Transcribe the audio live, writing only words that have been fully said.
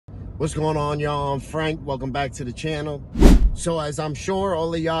What's going on, y'all? I'm Frank. Welcome back to the channel. So as I'm sure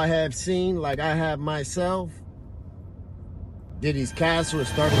all of y'all have seen, like I have myself, Diddy's castle is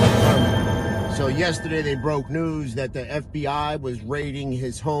starting to burn. So yesterday they broke news that the FBI was raiding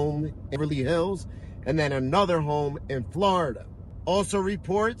his home in Beverly Hills and then another home in Florida. Also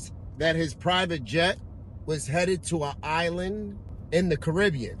reports that his private jet was headed to an island in the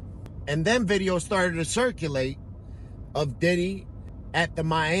Caribbean. And then videos started to circulate of Diddy at the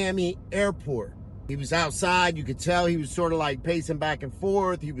Miami airport. He was outside. You could tell he was sort of like pacing back and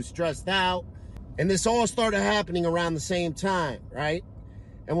forth. He was stressed out. And this all started happening around the same time, right?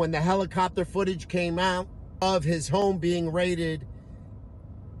 And when the helicopter footage came out of his home being raided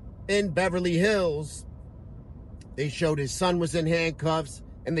in Beverly Hills, they showed his son was in handcuffs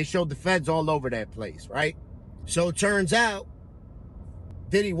and they showed the feds all over that place, right? So it turns out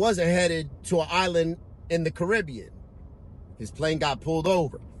Diddy wasn't headed to an island in the Caribbean. His plane got pulled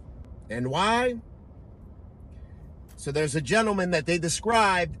over. And why? So there's a gentleman that they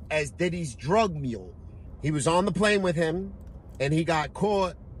described as Diddy's drug mule. He was on the plane with him, and he got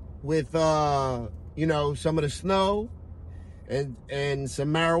caught with, some of the snow and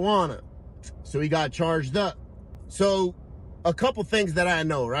some marijuana. So he got charged up. So a couple things that I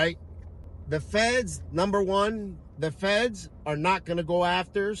know, right? The feds, number one, the feds are not going to go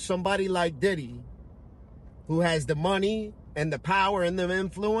after somebody like Diddy who has the money and the power and the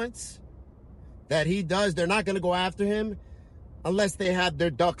influence that he does. They're not going to go after him unless they have their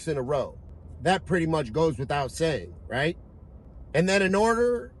ducks in a row. That pretty much goes without saying, right? And then in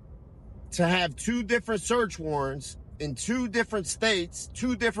order to have two different search warrants in two different states,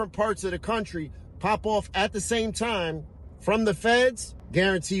 two different parts of the country pop off at the same time from the feds,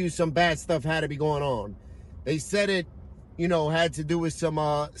 guarantee you some bad stuff had to be going on. They said it, had to do with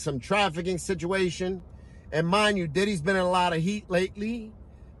some trafficking situation. And mind you, Diddy's been in a lot of heat lately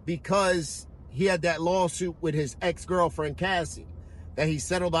because he had that lawsuit with his ex-girlfriend, Cassie, that he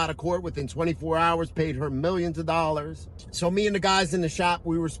settled out of court within 24 hours, paid her millions of dollars. So me and the guys in the shop,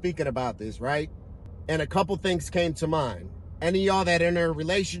 we were speaking about this, right? And a couple things came to mind. Any of y'all that are in a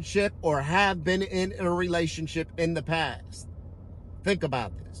relationship or have been in a relationship in the past, think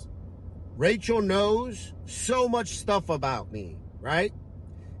about this. Rachel knows so much stuff about me, right?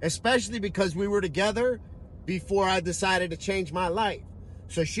 Especially because we were together before I decided to change my life.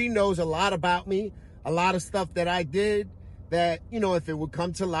 So she knows a lot about me, a lot of stuff that I did that, if it would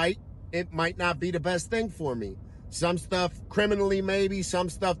come to light, it might not be the best thing for me. Some stuff criminally maybe, some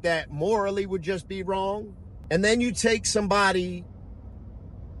stuff that morally would just be wrong. And then you take somebody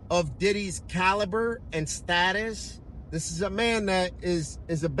of Diddy's caliber and status. This is a man that is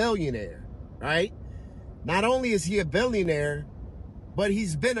a billionaire, right? Not only is he a billionaire, but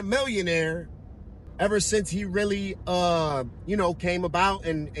he's been a millionaire ever since he really, came about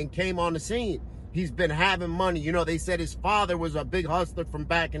and came on the scene. He's been having money. They said his father was a big hustler from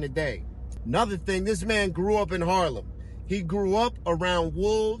back in the day. Another thing, this man grew up in Harlem. He grew up around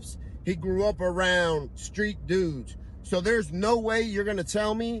wolves. He grew up around street dudes. So there's no way you're going to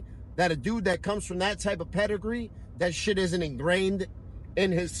tell me that a dude that comes from that type of pedigree, that shit isn't ingrained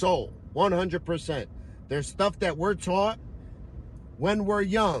in his soul. 100%. There's stuff that we're taught when we're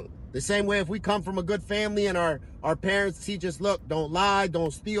young. The same way if we come from a good family and our parents teach us, look, don't lie,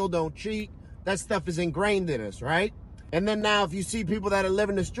 don't steal, don't cheat. That stuff is ingrained in us, right? And then now if you see people that are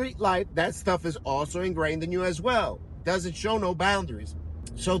living the street life, that stuff is also ingrained in you as well. Doesn't show no boundaries.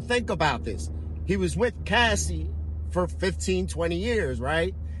 So think about this. He was with Cassie for 15, 20 years,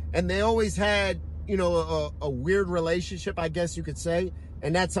 right? And they always had, a weird relationship, I guess you could say.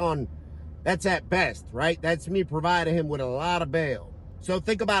 And that's at best, right? That's me providing him with a lot of bail. So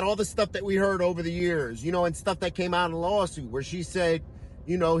think about all the stuff that we heard over the years, and stuff that came out in the lawsuit where she said,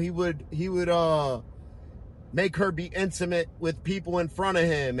 he would make her be intimate with people in front of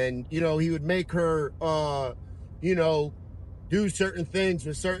him. And, he would make her, do certain things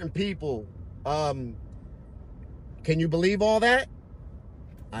with certain people. Can you believe all that?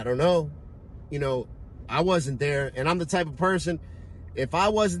 I don't know. I wasn't there, and I'm the type of person, if I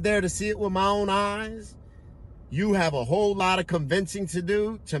wasn't there to see it with my own eyes, you have a whole lot of convincing to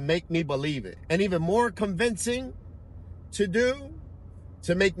do to make me believe it. And even more convincing to do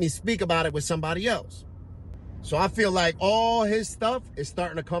to make me speak about it with somebody else. So I feel like all his stuff is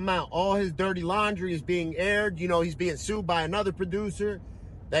starting to come out. All his dirty laundry is being aired. He's being sued by another producer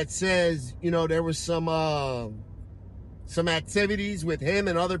that says, there was some activities with him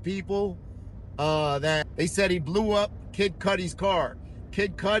and other people that they said he blew up Kid Cudi's car.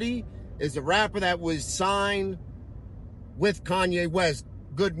 Kid Cudi is a rapper that was signed with Kanye West,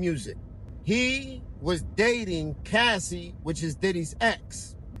 Good Music. He was dating Cassie, which is Diddy's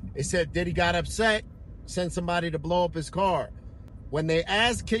ex. It said Diddy got upset, sent somebody to blow up his car. When they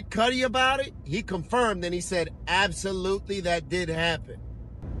asked Kid Cudi about it, he confirmed and he said, absolutely, that did happen.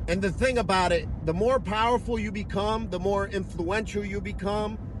 And the thing about it, the more powerful you become, the more influential you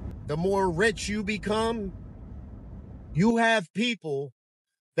become, the more rich you become, you have people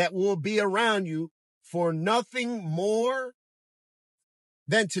that will be around you for nothing more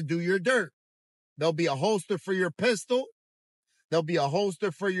than to do your dirt. There'll be a holster for your pistol. There'll be a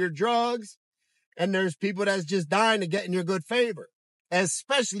holster for your drugs. And there's people that's just dying to get in your good favor,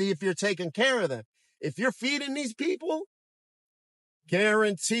 especially if you're taking care of them. If you're feeding these people,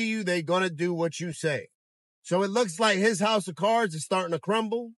 guarantee you they're going to do what you say. So it looks like his house of cards is starting to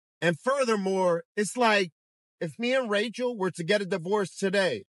crumble. And furthermore, it's like if me and Rachel were to get a divorce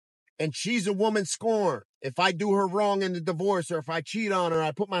today and she's a woman scorned, if I do her wrong in the divorce or if I cheat on her,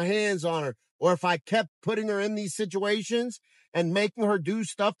 I put my hands on her, or if I kept putting her in these situations and making her do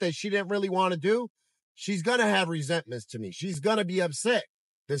stuff that she didn't really want to do, she's going to have resentments to me. She's going to be upset.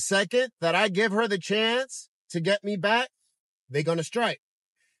 The second that I give her the chance to get me back, they're going to strike.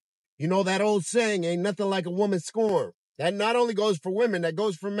 You know that old saying, ain't nothing like a woman scorned. That not only goes for women, that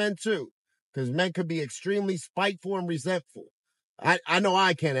goes for men too. Because men could be extremely spiteful and resentful. I know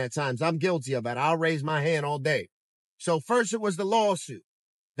I can at times. I'm guilty of it. I'll raise my hand all day. So first it was the lawsuit.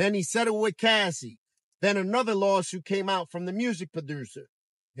 Then he settled with Cassie. Then another lawsuit came out from the music producer.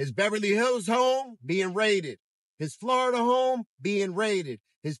 His Beverly Hills home being raided. His Florida home being raided.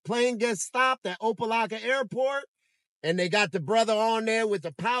 His plane gets stopped at Opelika Airport. And they got the brother on there with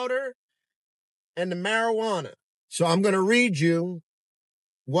the powder and the marijuana. So I'm going to read you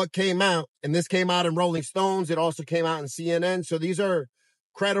what came out. And this came out in Rolling Stones. It also came out in CNN. So these are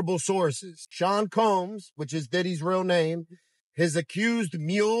credible sources. Sean Combs, which is Diddy's real name, his accused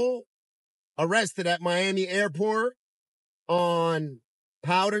mule, arrested at Miami Airport on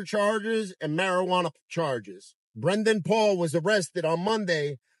powder charges and marijuana charges. Brendan Paul was arrested on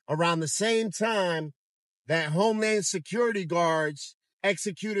Monday around the same time that Homeland Security guards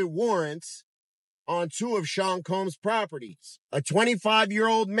executed warrants on two of Sean Combs' properties. A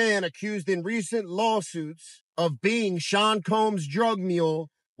 25-year-old man accused in recent lawsuits of being Sean Combs' drug mule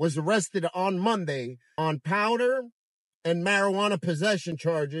was arrested on Monday on powder and marijuana possession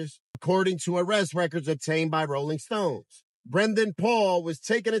charges, according to arrest records obtained by Rolling Stones. Brendan Paul was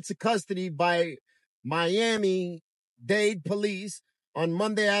taken into custody by Miami-Dade police on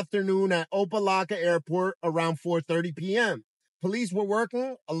Monday afternoon at Opelika Airport around 4:30 p.m. Police were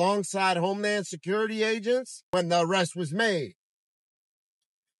working alongside Homeland Security agents when the arrest was made.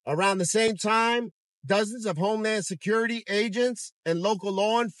 Around the same time, dozens of Homeland Security agents and local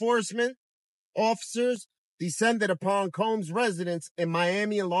law enforcement officers descended upon Combs' residence in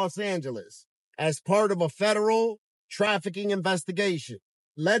Miami and Los Angeles as part of a federal trafficking investigation.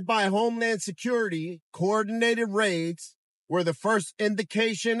 Led by Homeland Security, coordinated raids were the first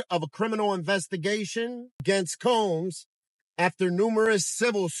indication of a criminal investigation against Combs after numerous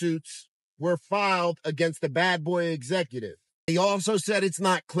civil suits were filed against the bad boy executive. He also said it's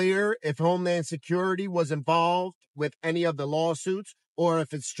not clear if Homeland Security was involved with any of the lawsuits or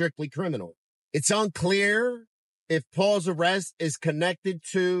if it's strictly criminal. It's unclear if Paul's arrest is connected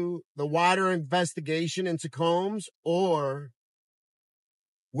to the wider investigation into Combs or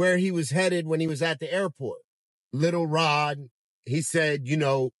where he was headed when he was at the airport. Little Rod, he said,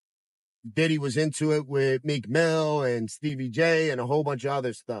 Diddy was into it with Meek Mill and Stevie J and a whole bunch of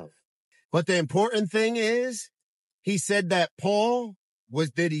other stuff. But the important thing is, he said that Paul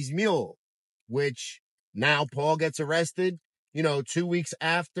was Diddy's mule, which now Paul gets arrested, 2 weeks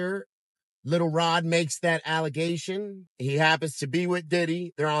after Little Rod makes that allegation. He happens to be with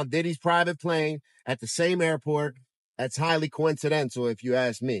Diddy. They're on Diddy's private plane at the same airport. That's highly coincidental, if you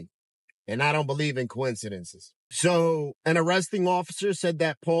ask me. And I don't believe in coincidences. So an arresting officer said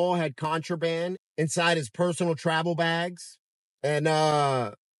that Paul had contraband inside his personal travel bags. And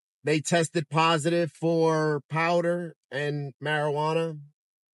they tested positive for powder and marijuana.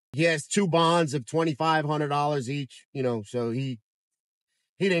 He has 2 bonds of $2,500 each, so he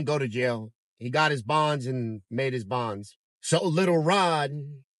didn't go to jail. He got his bonds and made his bonds. So Little Rod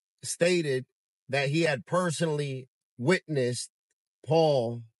stated that he had personally witnessed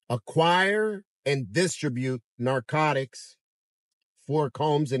Paul acquire and distribute narcotics for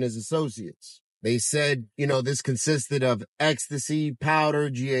Combs and his associates. They said, this consisted of ecstasy, powder,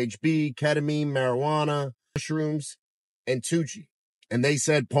 GHB, ketamine, marijuana, mushrooms, and Tucci. And they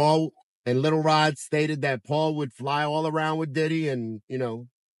said Paul and Little Rod stated that Paul would fly all around with Diddy and,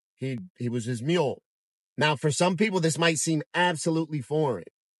 he was his mule. Now, for some people, this might seem absolutely foreign.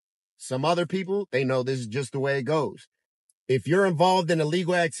 Some other people, they know this is just the way it goes. If you're involved in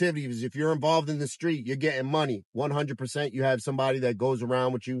illegal activities, if you're involved in the street, you're getting money. 100% you have somebody that goes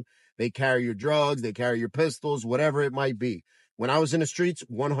around with you. They carry your drugs, they carry your pistols, whatever it might be. When I was in the streets,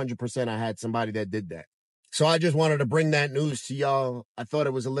 100% I had somebody that did that. So I just wanted to bring that news to y'all. I thought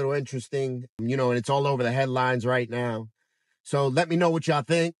it was a little interesting, and it's all over the headlines right now. So let me know what y'all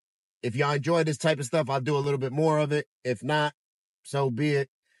think. If y'all enjoy this type of stuff, I'll do a little bit more of it. If not, so be it.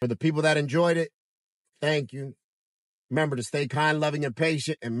 For the people that enjoyed it, thank you. Remember to stay kind, loving, and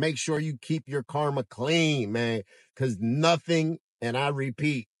patient, and make sure you keep your karma clean, man, because nothing, and I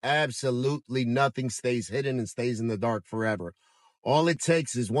repeat, absolutely nothing stays hidden and stays in the dark forever. All it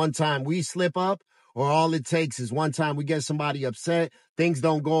takes is one time we slip up, or all it takes is one time we get somebody upset, things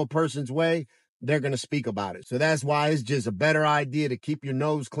don't go a person's way, they're going to speak about it. So that's why it's just a better idea to keep your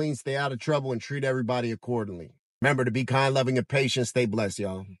nose clean, stay out of trouble, and treat everybody accordingly. Remember to be kind, loving, and patient. Stay blessed,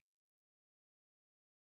 y'all.